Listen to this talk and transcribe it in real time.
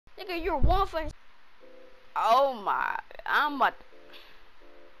Nigga, you're one for. Oh my, I'm about.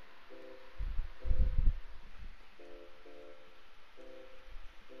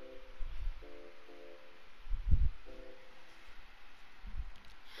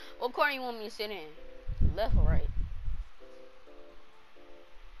 What corner you want me to sit in? Left or right?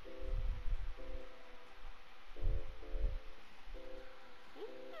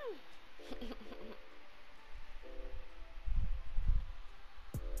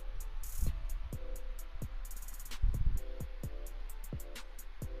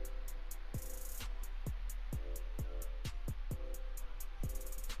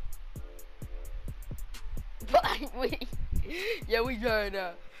 Yeah, we trying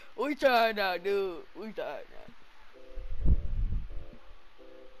out. We trying out, dude. We trying out.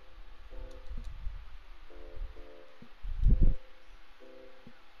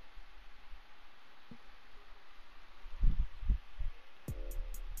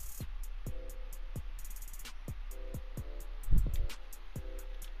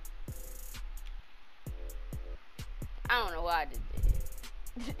 I don't know why I did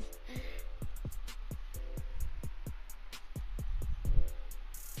that.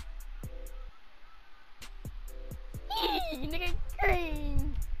 Nigga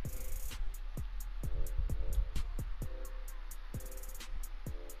green.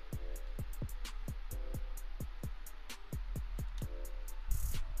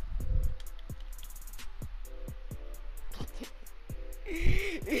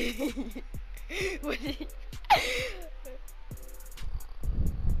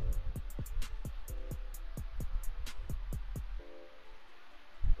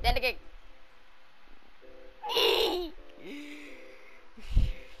 That nigga.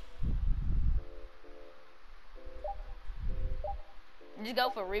 Just go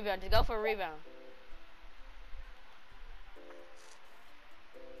for a rebound. Just go for a rebound.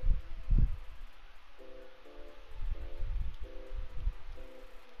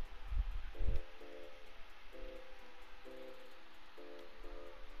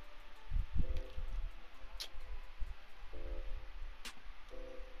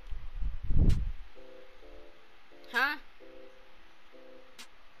 Huh?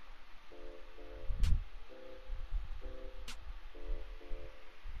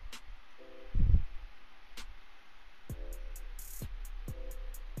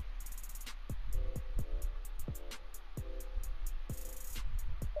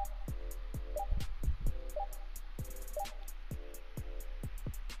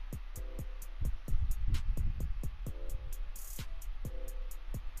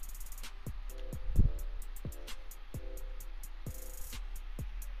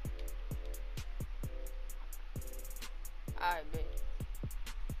 Alright, bitch.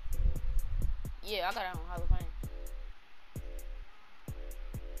 Yeah, I got it on Hall of Fame.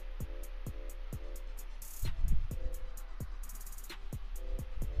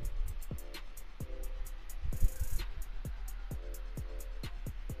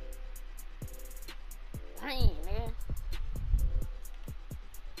 Dang, nigga.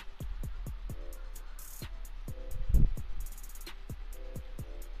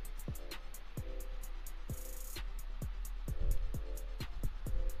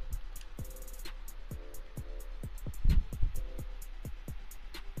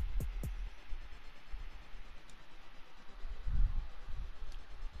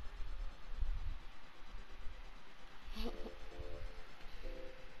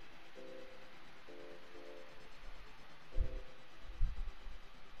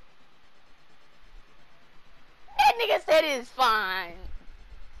 That nigga said it's fine.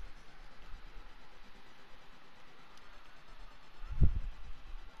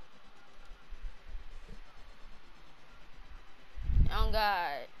 Oh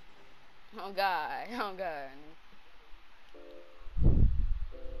God. Oh God. Oh God.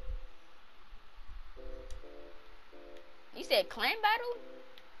 You said clan battle?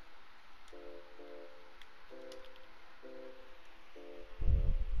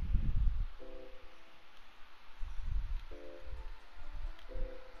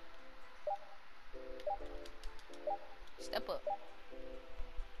 Step up.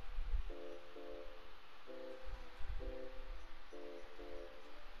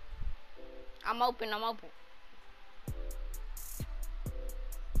 I'm open. I'm open.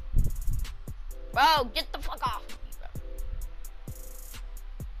 Bro, get the fuck off.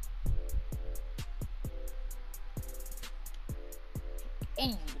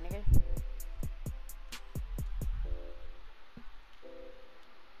 Easy, nigga.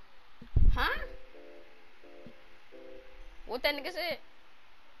 Huh? What that nigga said?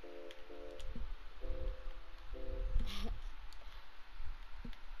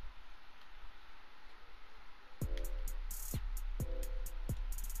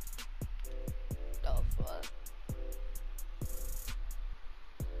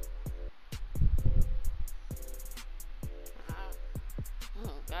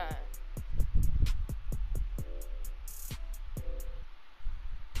 God.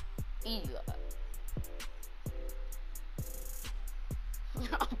 Easy.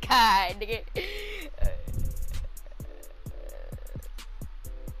 Oh God, nigga.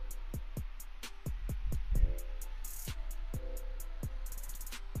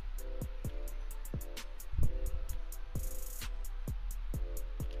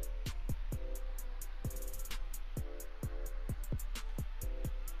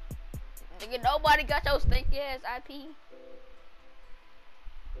 Nigga, nobody got your stinky ass IP.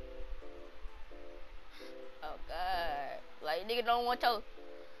 Oh God, like nigga don't want your. Oh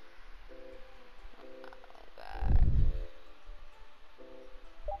God.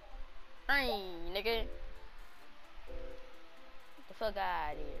 Dang, nigga. Get the fuck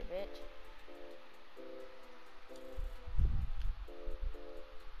out of here, bitch.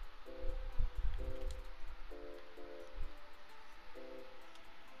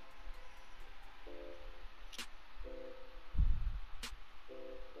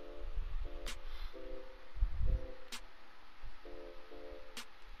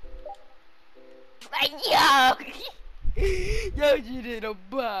 Like, yo! Yo, you did a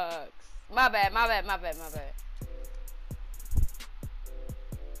box. My bad. I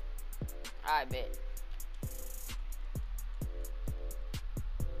bet.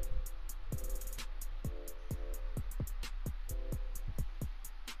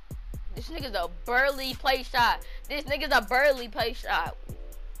 This nigga's a burly play shot.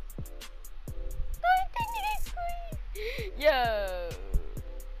 Yo.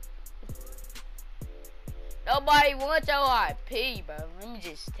 Nobody wants your IP, bro. Let me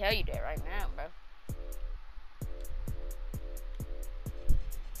just tell you that right now, bro.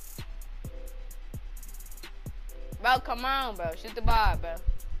 Bro, come on, bro. Shoot the ball, bro.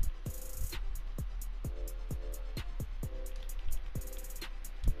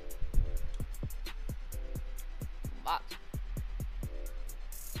 Box.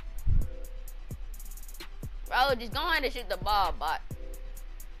 Bro, just go ahead and shoot the ball, bot.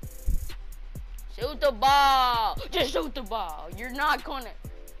 Shoot the ball. Just shoot the ball. You're not gonna.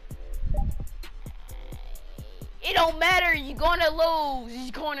 It don't matter. You're gonna lose.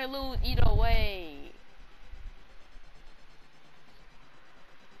 You're gonna lose either way.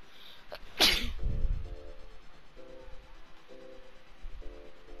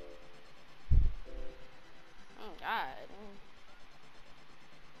 Oh God.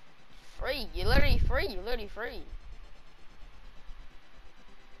 Free. You're literally free.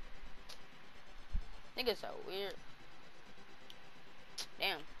 Niggas so weird.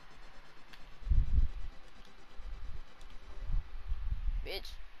 Damn. Bitch.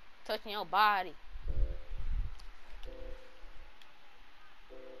 Touching your body.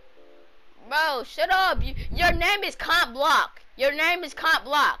 Bro, shut up. Your name is Comp Block. Your name is Comp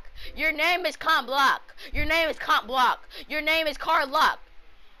Block. Your name is Comp Block. Your name is Comp Block. Your name is Carlock.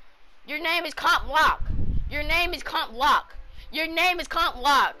 Your name is Comp Block. Your name is Comp Block. Your name is Comp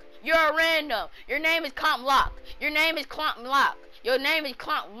Block. You're a random. Your name is Comp Block. Your name is Comp Block. Your name is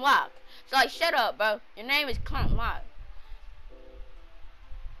Comp Block. So like, shut up, bro. Your name is Comp Block.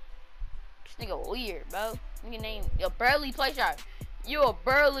 This nigga weird, bro. Nigga name. You barely play shot. You a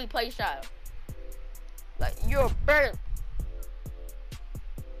barely play shot. Like, you're a barely.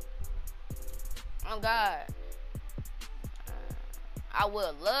 Oh God. I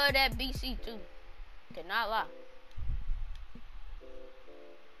would love that BC too. Cannot lie.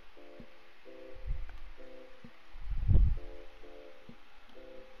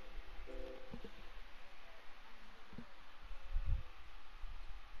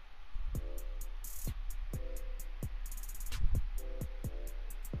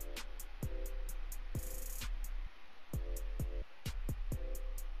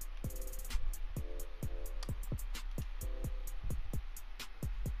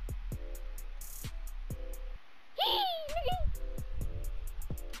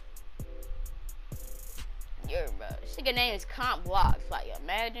 Bro. This nigga name is Comp Blocks. Like,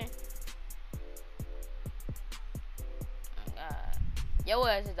 imagine. Oh God. Yo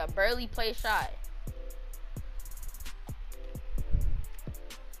ass is a barely play shot.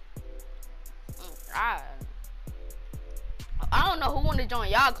 God. I don't know who wanna join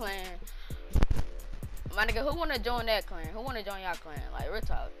y'all clan. My nigga, who wanna join that clan? Who wanna join y'all clan? Like, real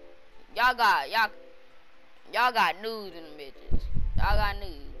talk. Y'all got nudes in them bitches. Y'all got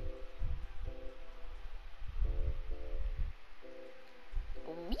nudes.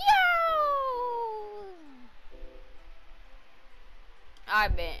 Yo! I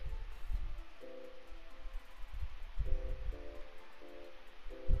bet.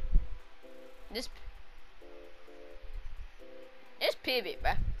 This pivot,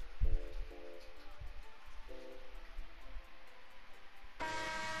 bruh.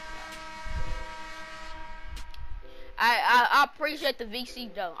 I appreciate the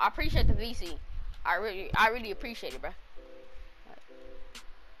VC though. I appreciate the VC. I really appreciate it, bruh.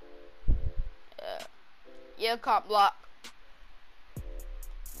 Yeah, Comp Block.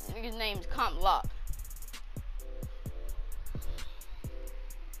 His name's Comp Block.